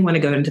would only want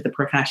to go into the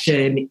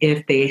profession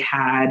if they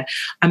had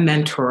a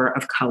mentor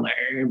of color.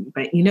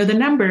 But the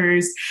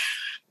numbers,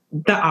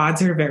 the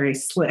odds are very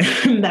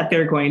slim that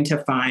they're going to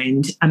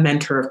find a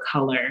mentor of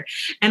color.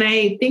 And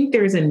I think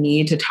there's a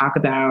need to talk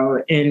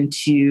about and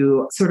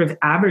to sort of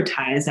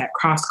advertise that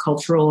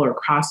cross-cultural or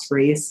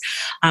cross-race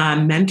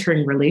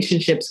mentoring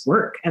relationships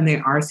work and they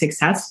are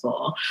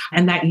successful,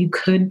 and that you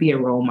could be a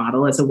role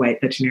model as a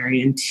white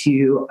veterinarian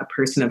to a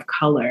person of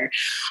color.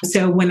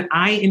 So when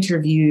I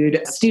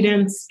interviewed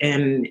students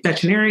and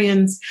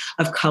veterinarians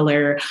of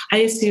color, I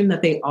assumed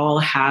that they all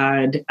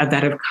had a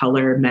vet of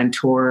color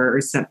mentor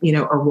or some,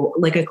 a role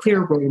like a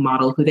clear role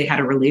model who they had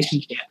a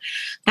relationship.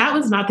 That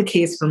was not the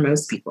case for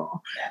most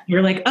people.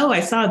 You're like, oh,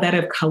 I saw a vet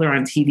of color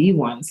on TV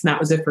once. And that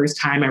was the first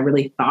time I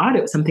really thought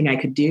it was something I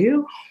could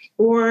do.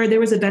 Or there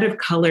was a vet of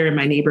color in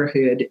my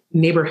neighborhood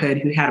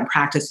who had a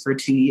practice for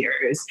 2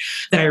 years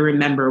that I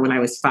remember when I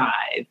was 5.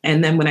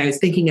 And then when I was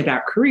thinking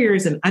about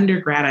careers in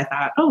undergrad, I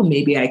thought, oh,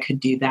 maybe I could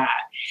do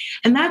that.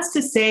 And that's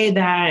to say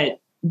that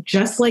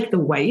just like the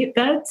white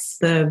vets,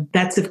 the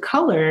vets of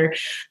color,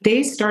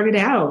 they started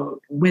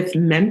out with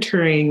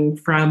mentoring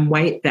from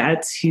white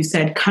vets who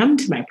said, come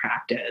to my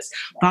practice,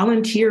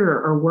 volunteer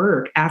or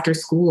work after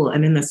school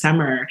and in the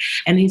summer.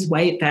 And these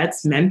white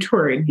vets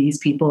mentored these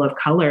people of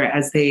color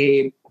as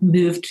they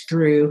moved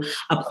through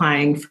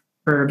applying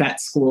for vet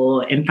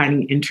school and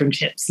finding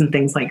internships and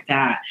things like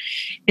that.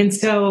 And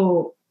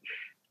so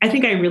I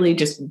think I really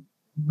just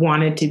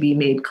wanted to be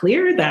made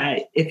clear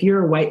that if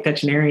you're a white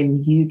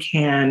veterinarian, you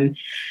can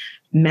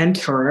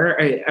mentor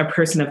a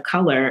person of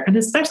color. And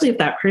especially if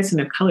that person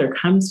of color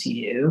comes to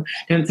you,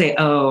 don't say,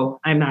 oh,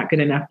 I'm not good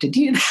enough to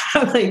do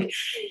that. Like,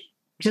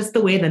 just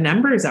the way the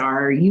numbers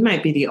are, you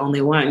might be the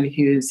only one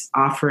who's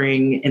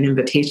offering an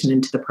invitation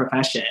into the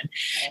profession.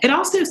 It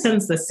also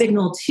sends the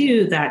signal,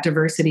 too, that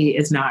diversity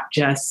is not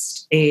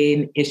just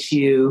an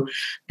issue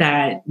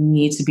that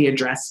needs to be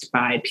addressed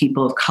by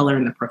people of color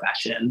in the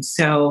profession.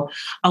 So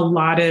a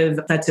lot of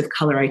vets of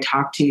color I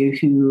talked to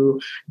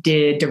who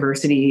did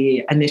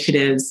diversity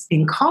initiatives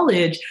in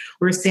college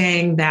were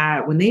saying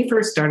that when they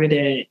first started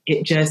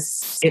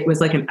it was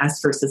like an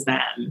us versus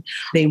them.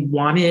 They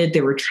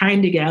were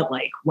trying to get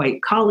like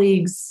white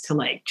colleagues to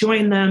like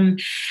join them.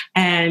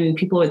 And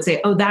people would say,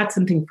 oh, that's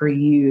something for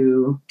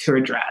you to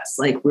address.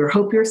 Like, we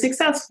hope you're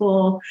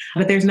successful,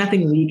 but there's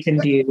nothing we can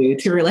do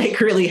to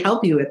really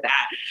help you with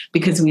that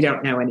because we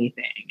don't know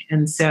anything.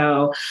 And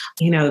so,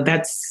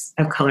 vets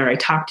of color I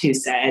talked to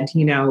said,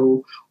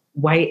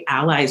 white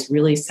allies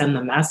really send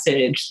the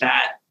message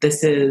that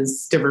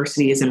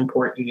diversity is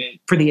important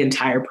for the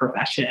entire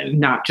profession,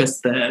 not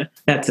just the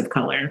vets of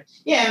color.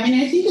 Yeah, I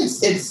mean, I think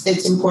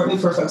it's important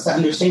for folks to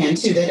understand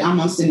too that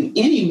almost in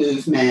any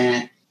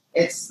movement,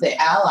 it's the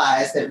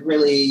allies that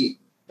really,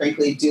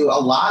 frankly, do a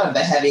lot of the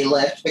heavy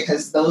lift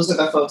because those are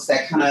the folks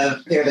that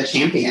they're the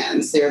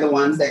champions. They're the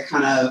ones that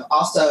kind of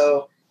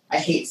also, I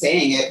hate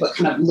saying it, but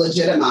kind of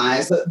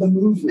legitimize the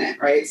movement,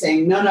 right?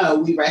 Saying, no,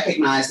 we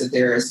recognize that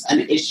there's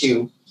an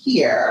issue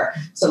here.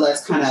 So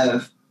let's kind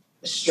of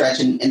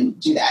stretch and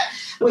do that.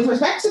 With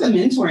respect to the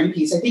mentoring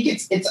piece, I think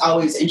it's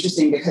always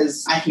interesting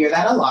because I hear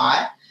that a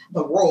lot.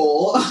 The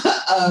role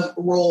of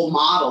role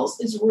models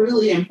is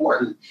really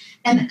important.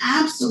 And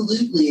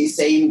absolutely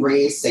same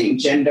race, same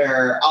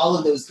gender, all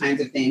of those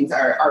kinds of things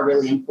are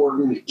really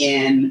important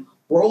in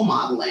role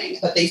modeling,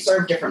 but they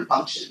serve different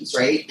functions,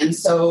 right? And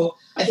so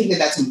I think that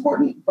that's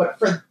important. But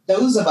for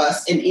those of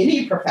us in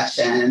any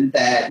profession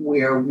that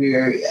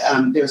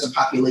there's a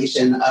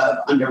population of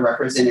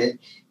underrepresented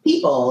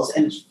peoples,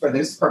 and for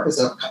this purpose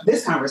of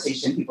this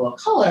conversation, people of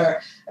color,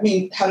 I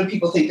mean, how do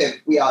people think that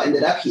we all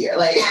ended up here?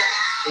 Like,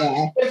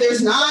 if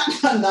there's not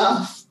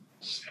enough.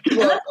 That's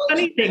the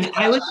funny thing.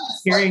 I was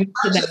experiencing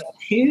that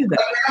too. My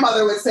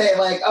grandmother would say,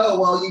 like, oh,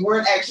 well, you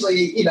weren't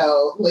actually,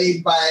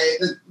 laid by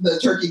the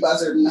turkey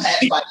buzzard and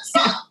hatched by the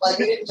sun. Like,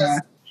 we didn't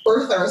just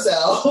birth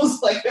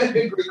ourselves like a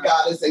Greek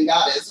goddess and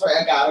goddess,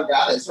 right? A god or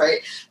goddess,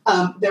 right?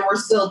 There were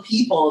still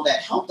people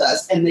that helped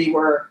us, and they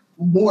were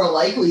more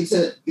likely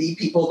to be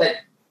people that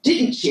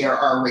didn't share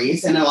our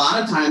race. And a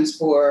lot of times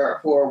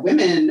for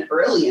women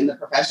early in the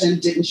profession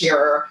didn't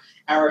share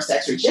our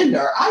sex or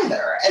gender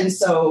either. And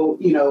so,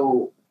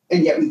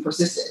 and yet we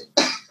persisted.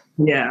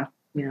 Yeah.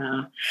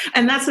 Yeah.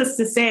 And that's just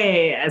to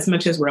say, as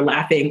much as we're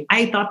laughing,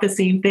 I thought the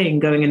same thing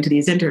going into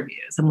these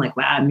interviews. I'm like,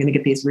 wow, I'm going to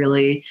get these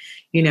really,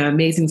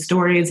 amazing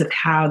stories of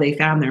how they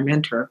found their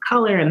mentor of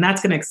color. And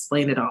that's going to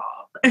explain it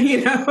all,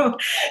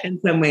 in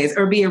some ways,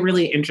 or be a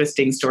really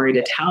interesting story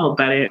to tell.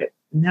 But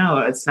no,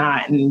 it's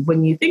not. And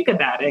when you think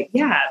about it,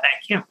 that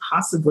can't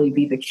possibly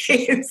be the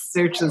case.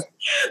 There's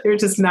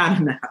just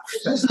not enough.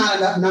 There's not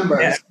enough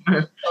numbers.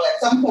 Yeah. So at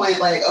some point,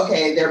 like,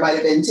 okay, there might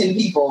have been 10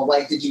 people.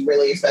 Like, did you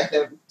really expect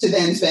them to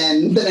then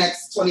spend the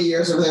next 20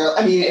 years over there?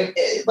 I mean,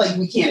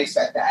 we can't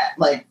expect that.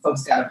 Like,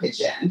 folks got to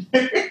pitch in.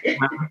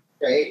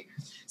 Right?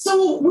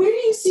 So where do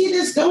you see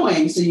this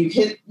going? So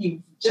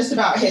you've just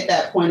about hit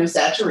that point of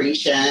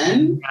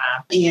saturation.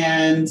 Yeah.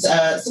 And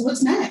so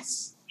what's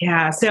next?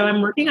 Yeah, so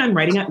I'm working on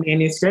writing up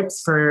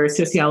manuscripts for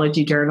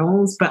sociology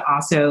journals, but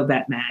also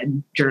vet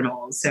med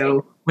journals.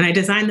 So when I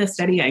designed this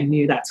study, I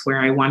knew that's where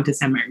I wanted to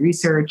send my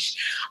research.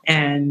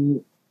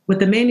 And with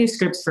the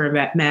manuscripts for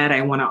vet med,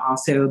 I want to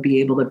also be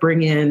able to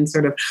bring in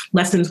sort of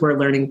lessons we're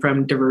learning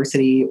from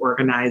diversity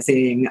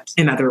organizing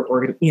and other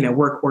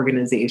work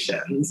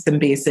organizations, some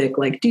basic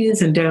like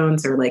do's and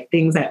don'ts, or like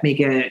things that make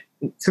it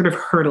sort of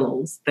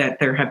hurdles that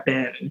there have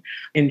been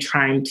in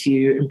trying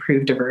to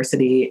improve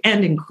diversity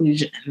and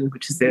inclusion,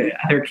 which is the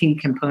other key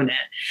component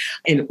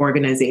in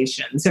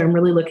organizations. So I'm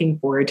really looking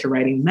forward to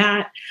writing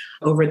that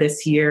over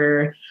this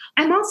year.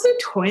 I'm also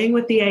toying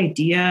with the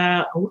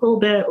idea a little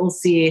bit, we'll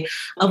see,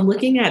 of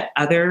looking at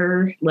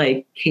other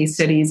like case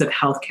studies of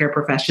healthcare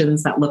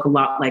professions that look a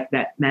lot like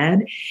vet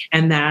med,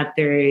 and that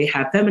they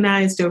have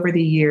feminized over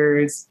the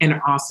years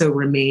and also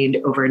remained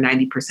over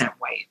 90%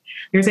 white.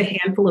 There's a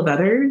handful of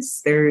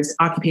others. There's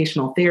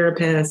occupational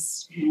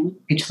therapists,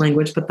 speech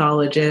language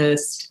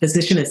pathologists,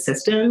 physician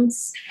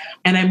assistants.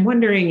 And I'm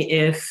wondering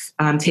if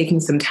taking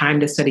some time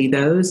to study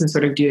those and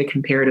sort of do a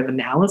comparative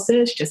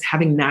analysis, just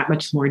having that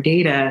much more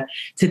data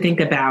to think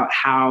about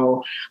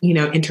how,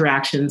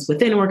 interactions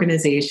within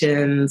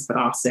organizations, but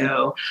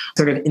also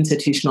sort of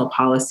institutional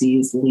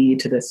policies lead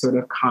to this sort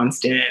of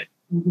constant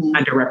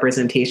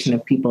underrepresentation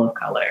of people of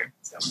color.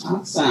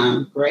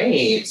 Awesome.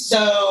 Great.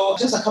 So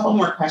just a couple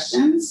more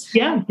questions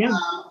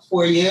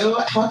for you.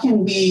 How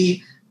can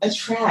we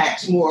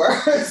attract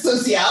more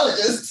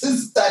sociologists to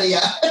study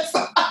us?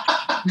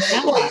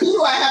 Like, who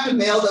do I have to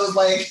mail those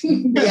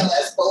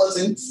BLS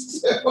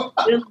bulletins to?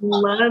 I'd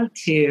love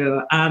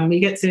to. We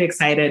get so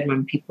excited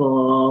when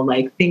people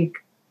think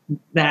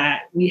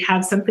that we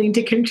have something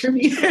to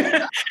contribute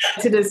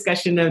to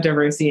discussion of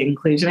diversity and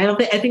inclusion. I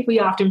think we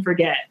often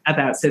forget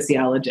about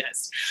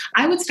sociologists.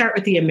 I would start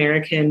with the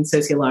American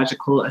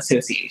Sociological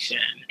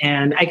Association,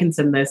 and I can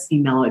send this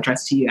email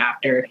address to you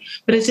after,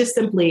 but it's just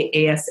simply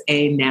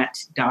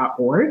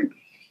asanet.org.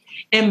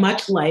 And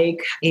much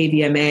like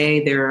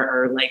AVMA, there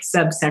are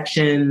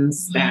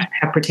subsections that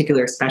have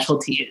particular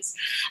specialties.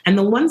 And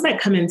the ones that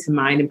come into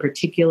mind in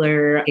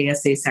particular,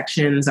 ASA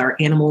sections, are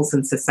animals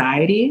and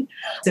society.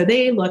 So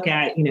they look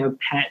at,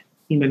 pet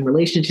human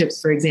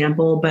relationships, for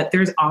example, but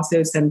there's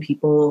also some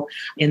people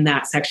in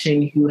that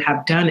section who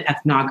have done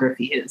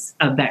ethnographies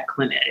of vet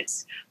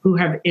clinics, who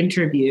have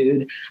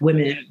interviewed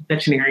women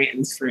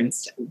veterinarians, for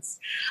instance.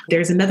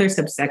 There's another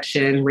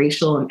subsection,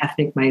 racial and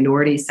ethnic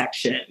minority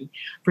section,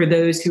 for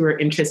those who are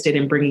interested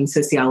in bringing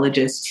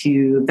sociologists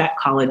to vet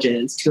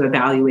colleges to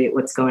evaluate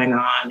what's going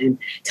on and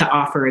to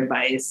offer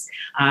advice.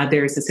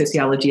 There's a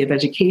sociology of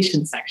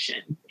education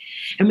section.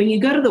 And when you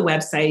go to the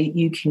website,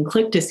 you can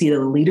click to see the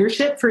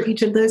leadership for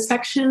each of those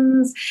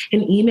sections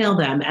and email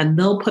them, and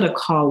they'll put a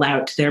call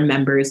out to their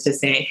members to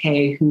say,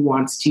 hey, who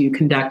wants to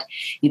conduct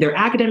either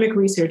academic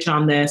research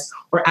on this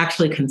or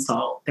actually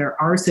consult? There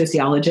are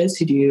sociologists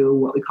who do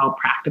what we call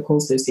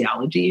practical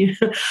sociology,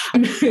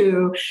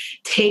 who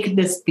take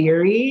this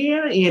theory,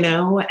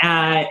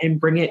 and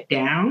bring it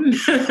down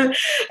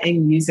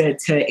and use it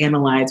to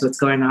analyze what's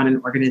going on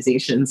in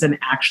organizations and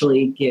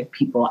actually give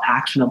people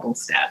actionable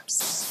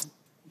steps.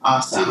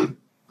 Awesome.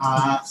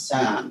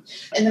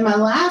 And then my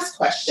last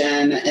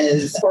question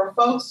is for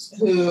folks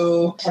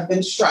who have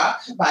been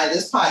struck by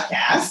this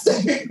podcast.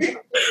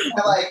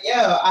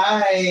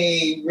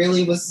 I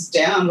really was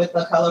down with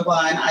the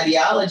colorblind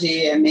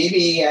ideology, and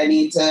maybe I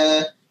need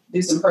to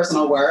do some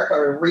personal work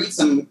or read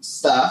some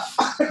stuff.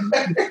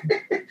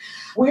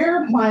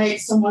 Where might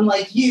someone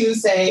like you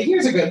say,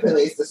 here's a good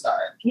place to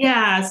start?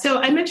 Yeah. So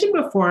I mentioned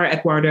before,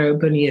 Eduardo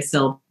Bonilla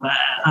Silva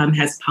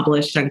has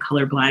published on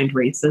colorblind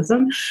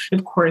racism.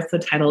 Of course, the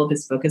title of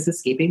his book is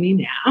escaping me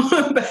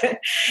now. But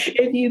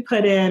if you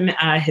put in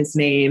his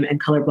name and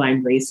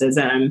colorblind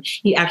racism,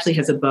 he actually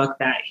has a book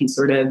that he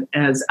sort of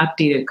has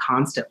updated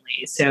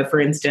constantly. So for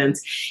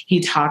instance,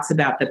 he talks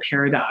about the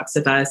paradox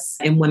of us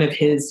in one of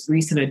his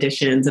recent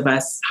editions of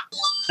us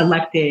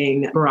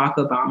electing Barack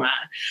Obama,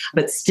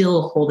 but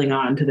still holding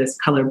on to this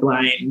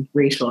colorblind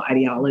racial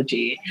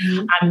ideology.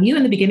 You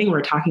in the beginning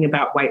were talking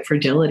about white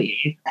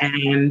fragility.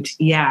 And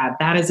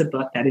that is a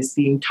book that is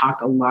being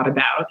talked a lot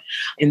about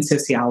in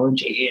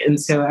sociology. And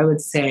so I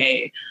would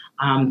say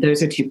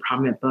those are two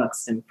prominent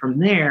books. And from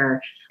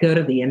there, go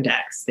to the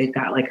index. They've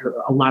got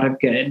a lot of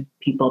good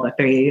people that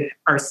they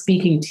are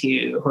speaking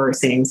to who are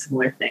saying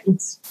similar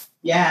things.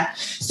 Yeah.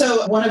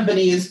 So one of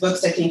Bonilla's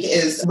books, I think,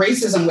 is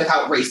Racism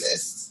Without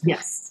Racists.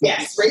 Yes.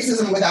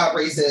 Racism Without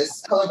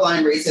Racists,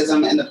 Colorblind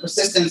Racism, and the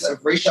Persistence of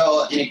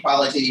Racial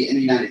Inequality in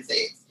the United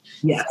States.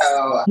 Yes.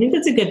 So, I think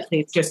that's a good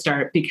place to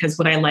start, because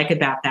what I like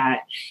about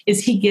that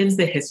is he gives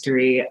the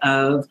history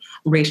of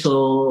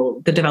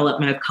the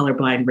development of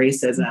colorblind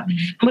racism.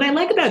 And what I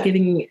like about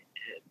giving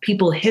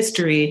people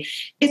history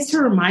is to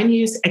remind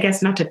you, I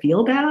guess, not to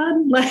feel bad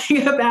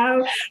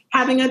about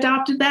having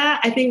adopted that.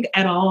 I think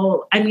I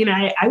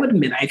would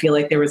admit, I feel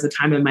like there was a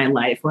time in my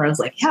life where I was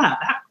like, yeah,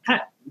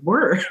 that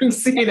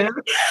works,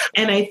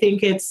 And I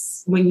think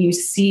it's when you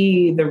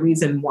see the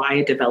reason why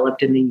it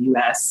developed in the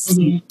U.S.,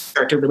 you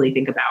start to really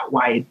think about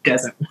why it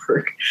doesn't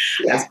work.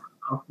 Yeah.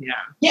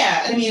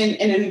 Yeah. I mean,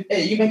 and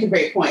you make a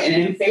great point. And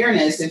in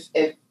fairness,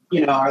 if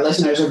our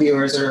listeners or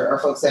viewers or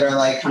folks that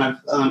are kind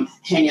of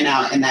hanging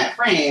out in that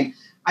frame,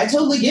 I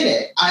totally get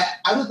it.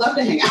 I would love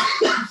to hang out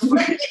in that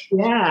frame.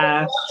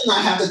 Yeah.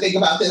 I have to think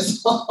about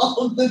this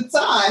all the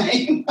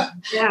time.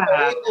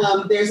 Yeah.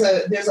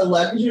 There's a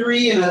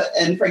luxury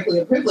and frankly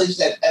a privilege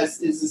that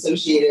is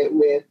associated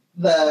with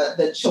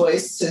the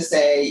choice to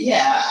say,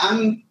 yeah,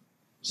 I'm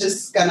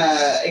just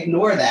gonna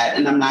ignore that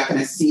and I'm not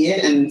gonna see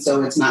it, and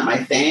so it's not my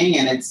thing,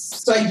 and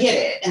so I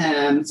get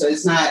it. So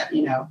it's not,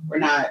 we're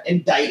not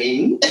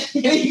indicting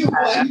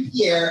anyone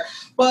here,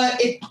 but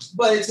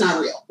it's not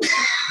real.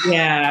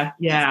 Yeah.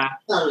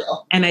 It's not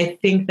real. And I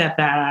think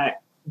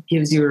that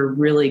gives you a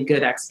really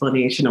good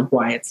explanation of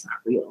why it's not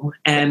real.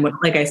 And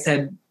like I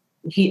said,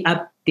 he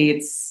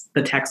updates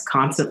the text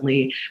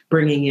constantly,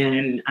 bringing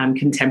in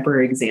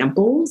contemporary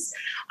examples.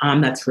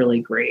 That's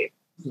really great.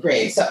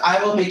 Great. So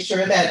I will make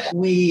sure that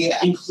we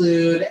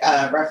include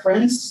a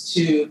reference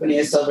to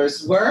Bonilla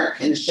Silver's work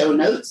in the show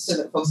notes so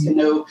that folks can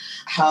know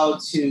how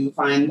to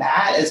find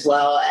that, as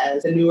well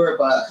as the newer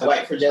book,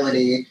 White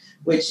Fragility,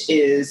 which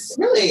is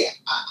really,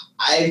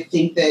 I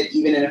think that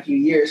even in a few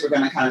years, we're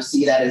going to kind of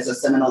see that as a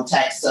seminal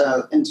text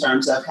in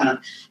terms of kind of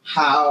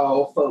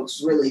how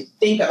folks really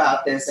think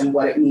about this and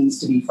what it means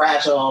to be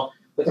fragile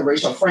with a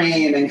racial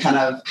frame and kind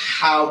of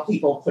how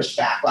people push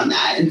back on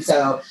that. And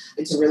so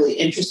it's a really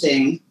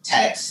interesting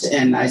text.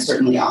 And I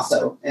certainly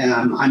also,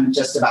 I'm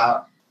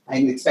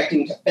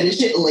expecting to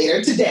finish it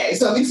later today.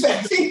 So I'm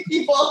expecting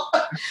people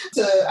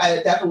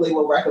I definitely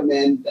will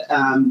recommend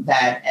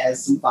that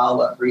as some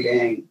follow-up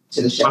reading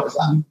to the show as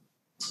well.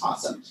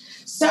 Awesome.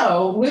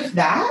 So with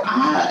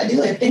that,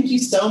 Adelia, thank you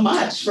so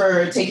much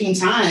for taking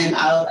time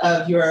out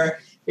of your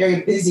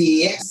very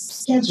busy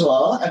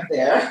schedule up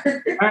there.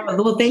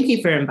 Well, thank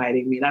you for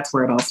inviting me. That's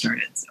where it all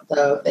started.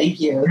 So thank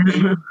you.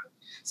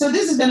 So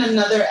this has been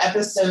another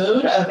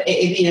episode of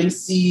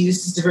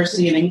AAVMC's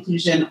Diversity and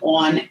Inclusion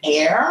on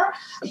Air.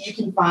 You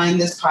can find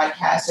this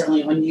podcast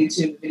certainly on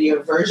YouTube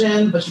video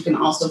version, but you can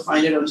also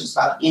find it on just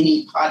about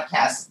any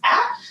podcast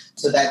app.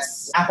 So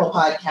that's Apple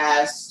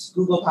Podcasts,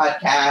 Google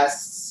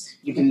Podcasts.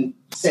 You can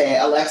say,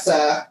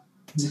 Alexa,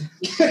 play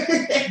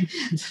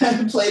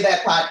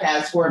that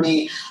podcast for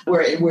me.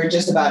 We're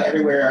just about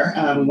everywhere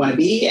we want to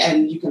be.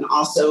 And you can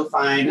also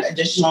find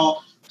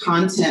additional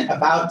content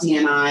about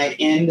D&I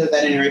in the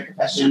veterinary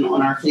profession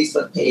on our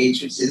Facebook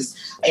page, which is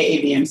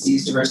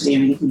AAVMC's Diversity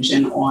and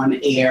Inclusion on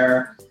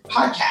Air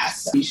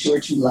podcast. Be sure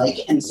to like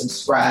and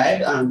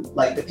subscribe,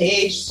 like the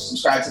page,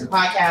 subscribe to the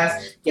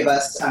podcast, give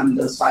us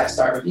those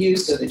 5-star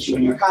reviews so that you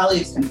and your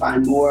colleagues can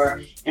find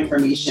more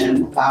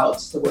information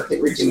about the work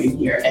that we're doing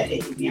here at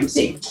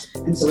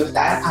AAVMC. And so with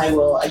that, I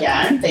will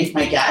again thank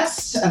my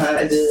guest,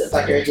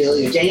 Dr.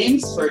 Adelia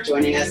James, for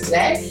joining us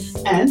today,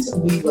 and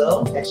we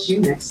will catch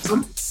you next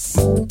time.